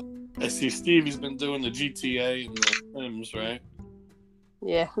 I see Stevie's been doing the GTA and the Sims, right?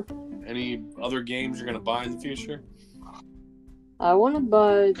 Yeah. Any other games you're going to buy in the future? I want to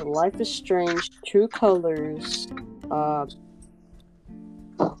buy the Life is Strange True Colors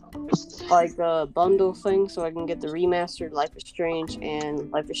like a bundle thing so I can get the remastered Life is Strange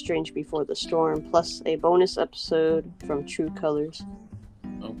and Life is Strange Before the Storm plus a bonus episode from True Colors.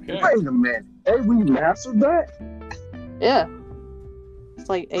 Okay. Wait a minute. They remastered that? Yeah. It's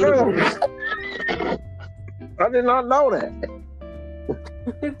like $80. I did not know that.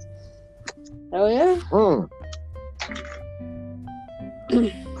 Oh yeah?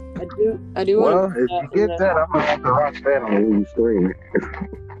 I do well, want to. If you get that, I'm gonna have to watch that on the screen.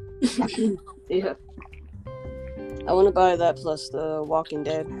 Yeah. I want to buy that plus the Walking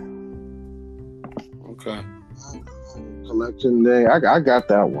Dead. Okay. Collection Day. I got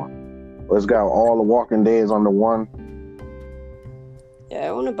that one. It's got all the Walking Deads on the one. Yeah,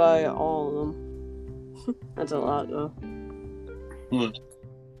 I want to buy all of them. That's a lot though.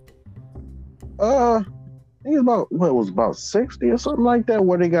 I think it was about 60 or something like that,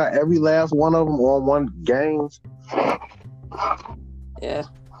 where they got every last one of them on one games. Yeah.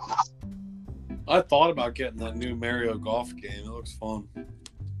 I thought about getting that new Mario Golf game. It looks fun.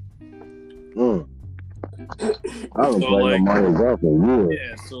 I was playing Mario Golf for years.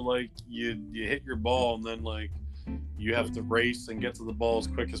 Yeah, so like you hit your ball and then like you have to race and get to the ball as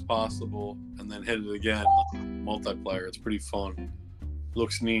quick as possible and then hit it again. Multiplayer. It's pretty fun.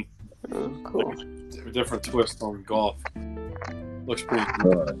 Looks neat. Cool. Like a different twist on golf. Looks pretty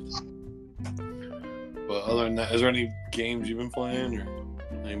good. But other than that, is there any games you've been playing or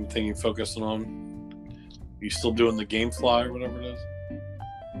anything you're focusing on? Are you still doing the GameFly or whatever it is?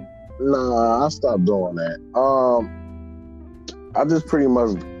 Nah, I stopped doing that. I just pretty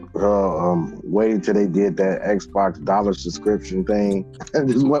much waited till they did that Xbox dollar subscription thing and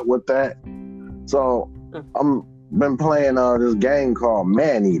just went with that. So I'm been playing this game called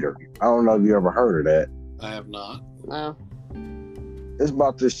Maneater. I don't know if you ever heard of that. I have not. No. It's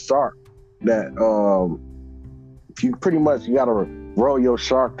about this shark that you pretty much you gotta grow your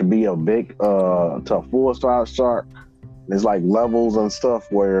shark to be a big to a full size shark. There's like levels and stuff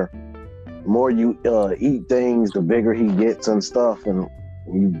where the more you eat things, the bigger he gets and stuff, and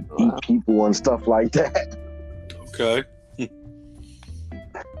you eat people and stuff like that. Okay.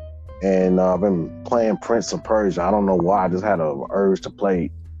 And I've been playing Prince of Persia. I don't know why. I just had an urge to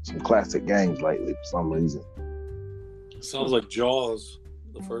play some classic games lately for some reason. Sounds like Jaws,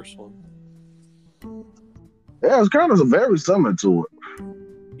 the first one. Yeah, it's kind of very similar to it.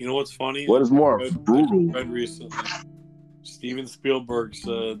 You know what's funny? What is more brutal? I read recently. Steven Spielberg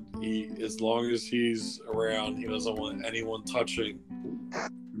said as long as he's around, he doesn't want anyone touching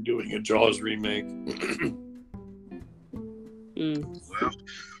doing a Jaws remake. Well,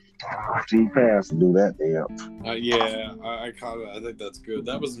 he passed to do that, damn. Yeah, I think that's good.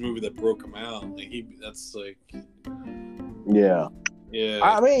 That was the movie that broke him out. Yeah.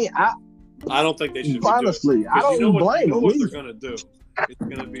 I mean, I don't think they should. Honestly, I don't blame them. What they're gonna do? It's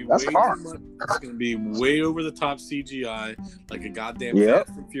gonna be that's way hard. Too much. It's gonna be way over the top CGI, like a goddamn Yep.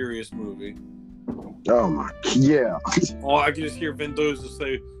 Fast and Furious movie. Oh my, yeah. Oh, I can just hear Vin Diesel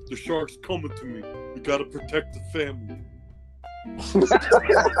say, "The shark's coming to me. We gotta protect the family." Yeah.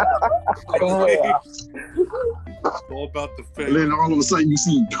 It's all about the And family. then all of a sudden you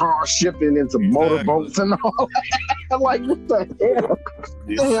see cars shipping into motorboats and all. I'm like, what the hell?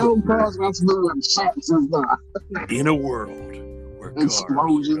 The hell cars got to do with sharks and stuff? In a world where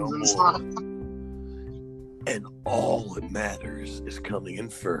Explosions cars are and no stuff. more, and all that matters is coming in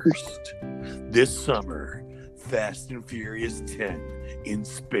first. This summer, Fast and Furious 10 in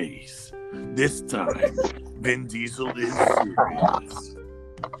space. This time, Vin Diesel is serious.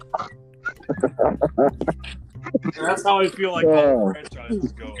 That's how I feel like all the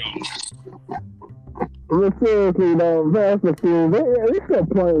franchises go. But seriously, though, Fast and Furious, it's to a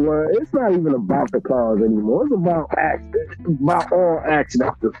point where it's not even about the cars anymore. It's about action. It's about all action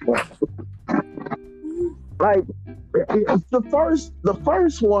at this point. Like, the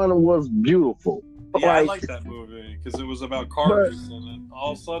first one was beautiful. Yeah, I like that movie because it was about cars, and then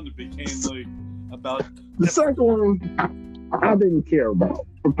all of a sudden it became like about the second one. I didn't care about.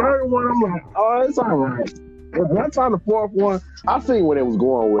 The third one, I'm like, oh, it's all right. But once on the fourth one, I seen where they was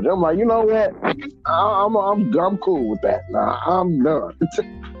going with it. I'm like, you know what? I'm cool with that. Nah, I'm done.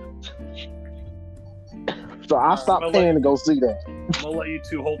 So I stopped paying to go see that. I'm gonna let you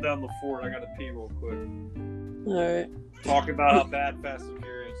two hold down the fort. I gotta pee real quick. All right. Talk about how bad Fast and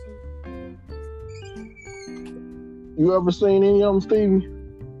Furious is. You ever seen any of them, Stevie?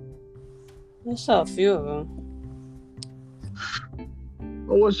 I saw a few of them.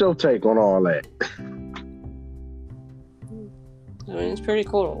 Well, what's your take on all that? I mean, it's pretty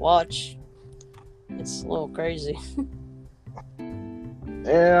cool to watch. It's a little crazy.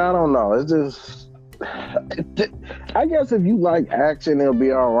 Yeah, I don't know. It's just, I guess if you like action, it'll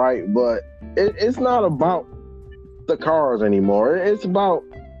be all right. But it's not about the cars anymore. It's about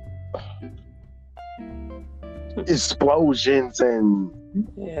explosions and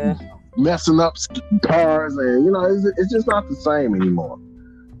Yeah. messing up cars, and it's just not the same anymore.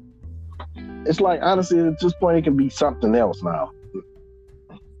 It's like, honestly, at this point, it can be something else now.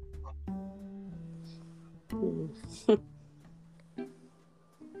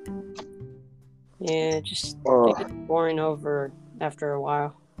 Yeah, just it gets boring after a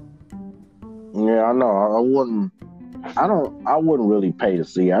while. Yeah, I know. I wouldn't really pay to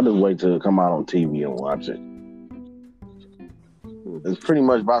see it. I just wait till it come out on TV and watch it. It's pretty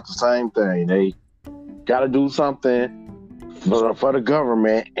much about the same thing. They got to do something for the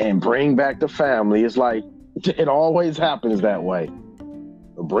government and bring back the family. It's like, it always happens that way.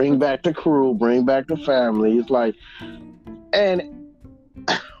 Bring back the crew, bring back the family. It's like, and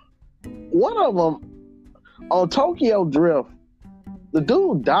one of them on Tokyo Drift, the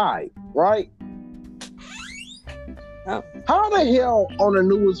dude died, right? Oh. How the hell on the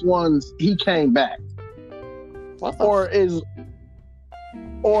newest ones he came back? What the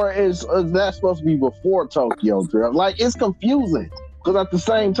Or is that supposed to be before Tokyo Drift? Like, it's confusing because at the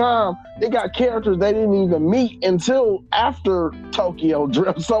same time they got characters they didn't even meet until after Tokyo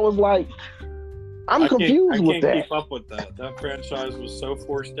Drift. So it's like, I'm confused with that. I can't keep up with that. That franchise was so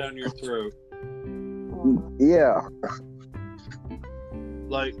forced down your throat. Yeah.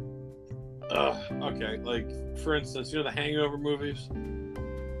 Like, okay. Like, for instance, the Hangover movies?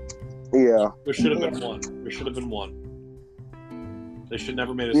 Yeah. There should have been one. They should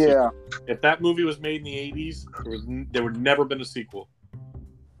never made a sequel. Yeah, If that movie was made in the 80s, there would never been a sequel.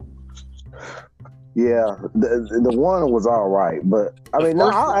 yeah. The one was all right, but I The mean, no,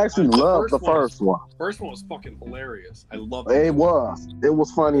 first I one- actually the loved the first first one. First one was fucking hilarious. I loved it. It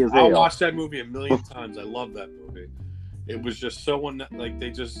was funny as I hell. watched that movie a million times. I love that movie. It was just so like they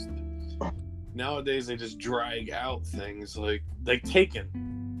just nowadays they just drag out things like Taken.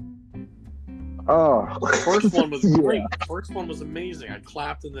 Oh, First one was Yeah. great. First one was amazing. I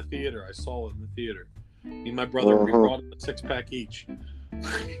clapped in the theater. I saw it in the theater. Me and my brother we Uh-huh. brought a 6-pack each.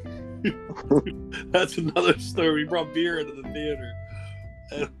 That's another story. We brought beer into the theater.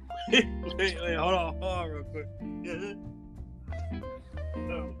 And wait, hold on real quick.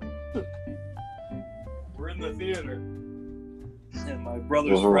 We're in the theater, and my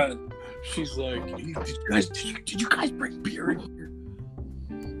brother's Uh-huh. friend, she's like, "Did you guys bring beer in here?"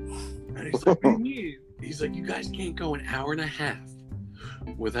 And he's like, "What do you mean?" He's like, "You guys can't go an hour and a half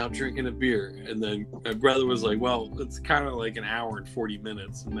without drinking a beer." And then my brother was like, "Well, it's kind of like an hour and 40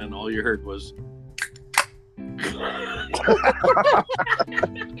 minutes." And then all you heard was,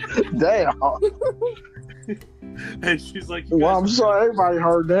 damn. and she's like, "You Well, I'm guys- sure everybody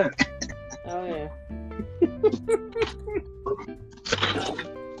heard that. Oh yeah.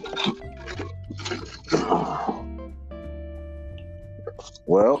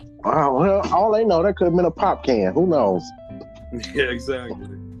 Well, all they know, that could have been a pop can. Who knows? Yeah, exactly.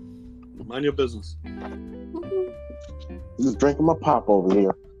 Mind your business." Just drinking my pop over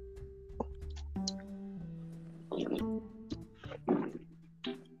here.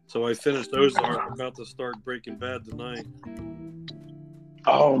 So I finished Ozark. I'm about to start Breaking Bad tonight.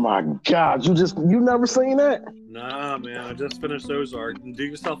 Oh my God! You never seen that? Nah, man, I just finished Ozark. And do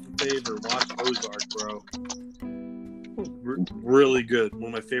yourself a favor, watch Ozark, bro. Really good. One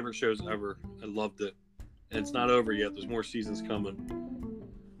of my favorite shows ever. I loved it. And it's not over yet. There's more seasons coming.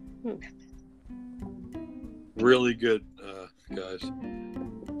 Really good, guys.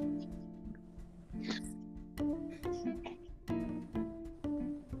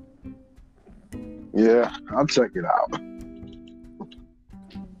 Yeah, I'll check it out.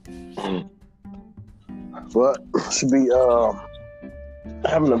 But should be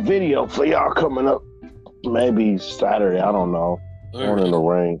having a video for y'all coming up. Maybe Saturday. I don't know. All One right. in the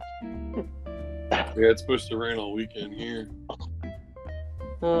rain. Yeah, it's supposed to rain all weekend here.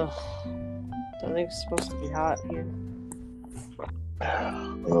 Ugh. I think it's supposed to be hot here.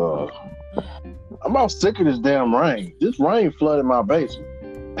 I'm about sick of this damn rain. This rain flooded my basement.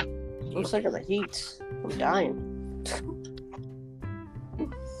 I'm sick of the heat. I'm dying.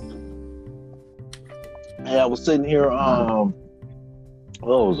 Yeah, I was sitting here. It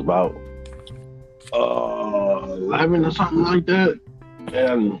was about 11 or something like that,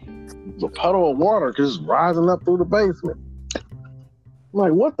 and the puddle of water just rising up through the basement. I'm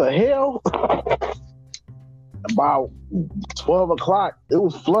like, what the hell? About 12 o'clock, it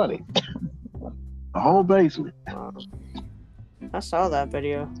was flooding. The whole basement. I saw that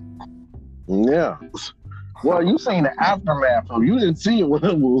video. Yeah. Well, you seen the aftermath of it. You didn't see it when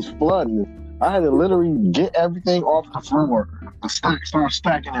it was flooding. I had to literally get everything off the floor and start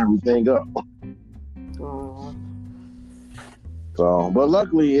stacking everything up. Oh. So, but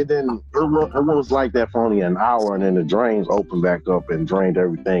luckily it didn't. It was like that for only an hour, and then the drains opened back up and drained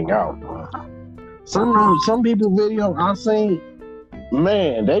everything out. Some people video I seen,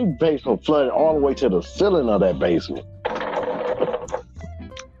 man, they basement flooded all the way to the ceiling of that basement.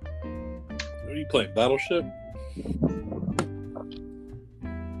 What are you playing? Battleship?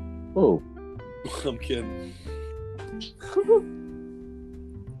 Oh, I'm kidding.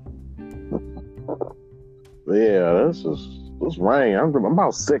 yeah, this rain. I'm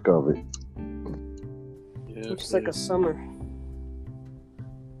about sick of it. Yeah, I'm sick of summer.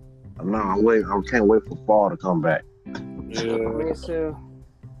 No, I can't wait for fall to come back. yeah. Me too.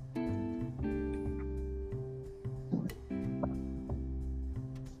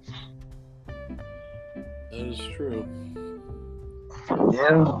 That is true.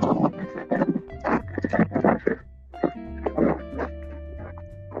 Yeah.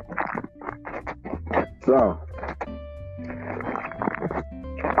 So,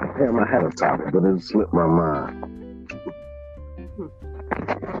 damn, I had a topic, but it slipped my mind.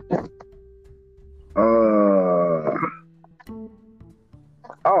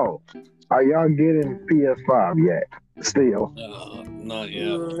 Oh, are y'all getting PS5 yet? Still? Not yet.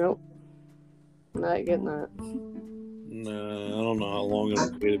 Nope. Not getting that. Nah, I don't know how long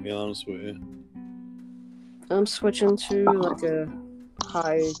it'll be, to be honest with you. I'm switching to like a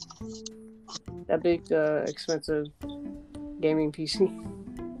big expensive gaming PC.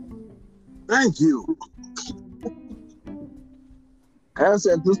 Thank you. As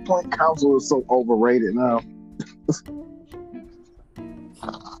at this point, console is so overrated now.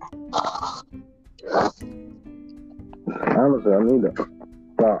 Honestly, I need to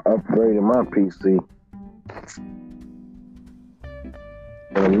start upgrading my PC.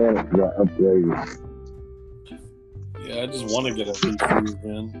 In a minute, got upgraded. Yeah, I just want to get a PC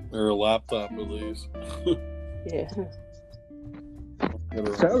again, or a laptop at least. Yeah.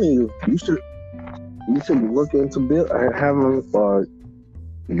 I'm telling you, you should look into having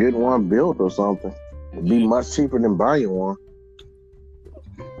get one built or something. It'd be much cheaper than buying one.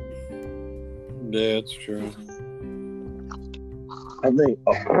 Yeah, it's true. I think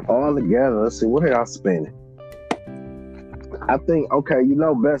all together, let's see, what did I spend? I think, okay,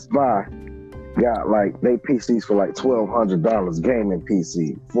 Best Buy got like they PCs for like $1,200 gaming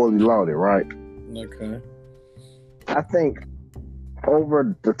PC, fully loaded, right? Okay. I think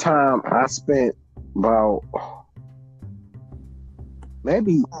over the time I spent about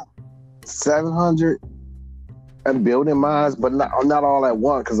maybe $700 and building mine, but not all at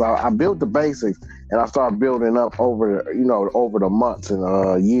once, because I built the basics and I started building up over the months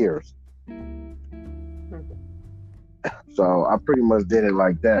and years. So I pretty much did it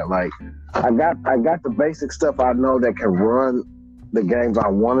like that. Like I got the basic stuff I know that can run the games I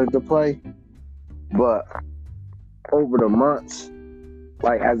wanted to play, but over the months,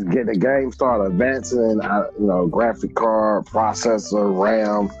 like as the game started advancing, graphic card, processor,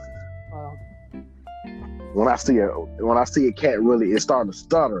 RAM. Wow. When I see it can't really, it started to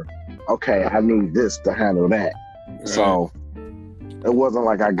stutter. Okay, I need this to handle that. Right. So it wasn't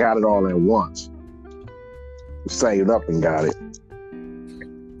like I got it all at once. Saved up and got it.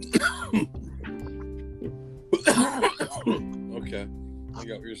 Okay, I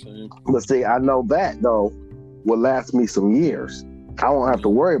got what you're saying. But see, I know that though will last me some years. I won't have to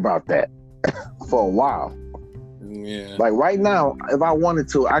worry about that for a while. Yeah. Like right now, if I wanted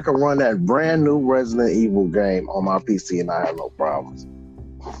to, I could run that brand new Resident Evil game on my PC and I have no problems.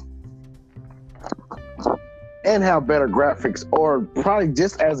 And have better graphics, or probably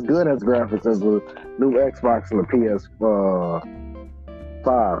just as good as graphics as the new Xbox and the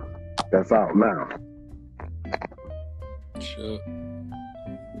PS5 that's out now. Sure.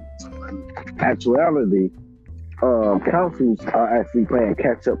 Actuality, consoles are actually playing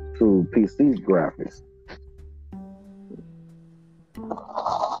catch up to PC's graphics.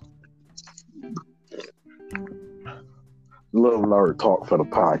 Little nerd talk for the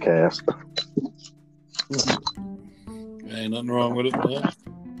podcast. Ain't nothing wrong with it, man.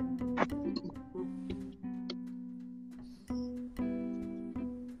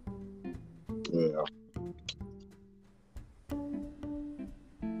 Yeah.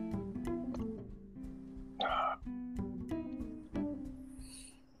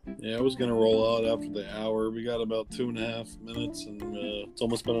 Yeah, I was gonna roll out after the hour. We got about 2.5 minutes, and it's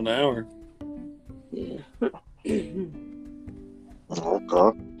almost been an hour. Yeah.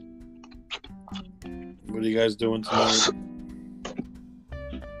 Okay. What are you guys doing tonight?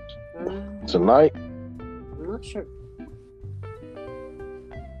 Tonight, I'm not sure.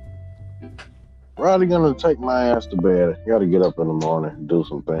 probably gonna take my ass to bed. Got to get up in the morning and do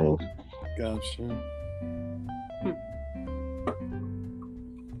some things. Gotcha.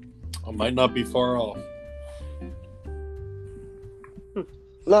 I might not be far off.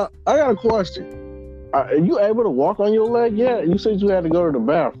 Now, I got a question. Are you able to walk on your leg yet? You said you had to go to the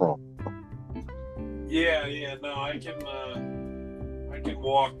bathroom. Yeah, no, I can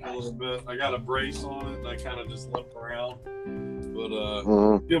walk a little bit. I got a brace on it, and I kind of just limp around. But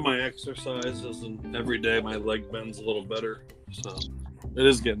do my exercises, and every day my leg bends a little better, so it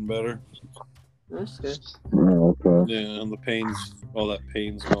is getting better. That's good. Oh, okay. Yeah, and the pain's all that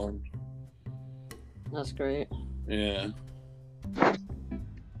pain's gone. That's great. Yeah.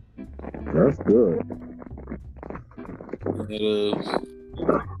 That's good. It is.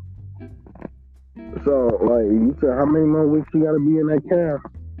 So, like, you said how many more weeks you got to be in that cast?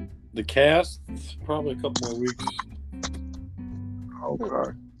 The cast, probably a couple more weeks. Okay.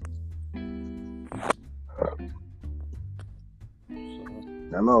 So,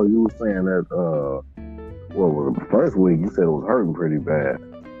 I know you were saying that, what was the first week? You said it was hurting pretty bad.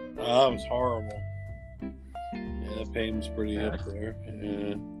 that was horrible. Yeah, the pain was pretty up there.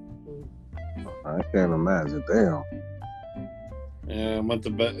 Yeah. I can't imagine. Damn. Yeah, I went to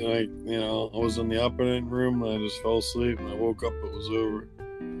bed, I was in the operating room, and I just fell asleep, and I woke up, it was over.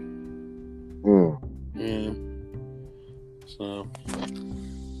 Yeah. So.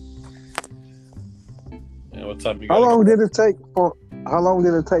 Yeah, what time you got? How long did it take for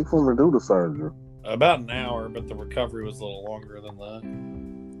him to do the surgery? About an hour, but the recovery was a little longer than that.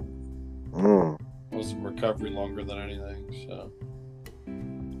 It was recovery longer than anything, so.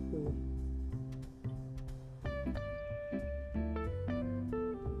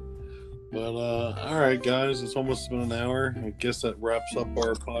 But all right, guys, it's almost been an hour. I guess that wraps up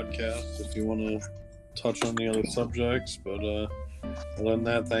our podcast. If you want to touch on the other subjects, but other than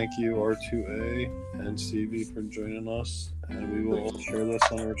that, thank you R2A and Stevie for joining us, and we will share this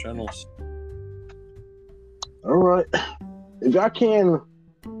on our channels. All right. If y'all can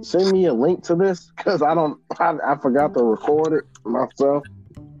send me a link to this, because I forgot to record it myself.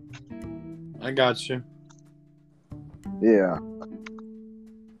 I got you. Yeah.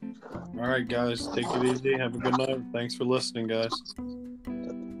 All right, guys, take it easy. Have a good night. Thanks for listening, guys.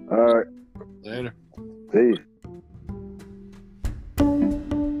 All right. Later. Peace.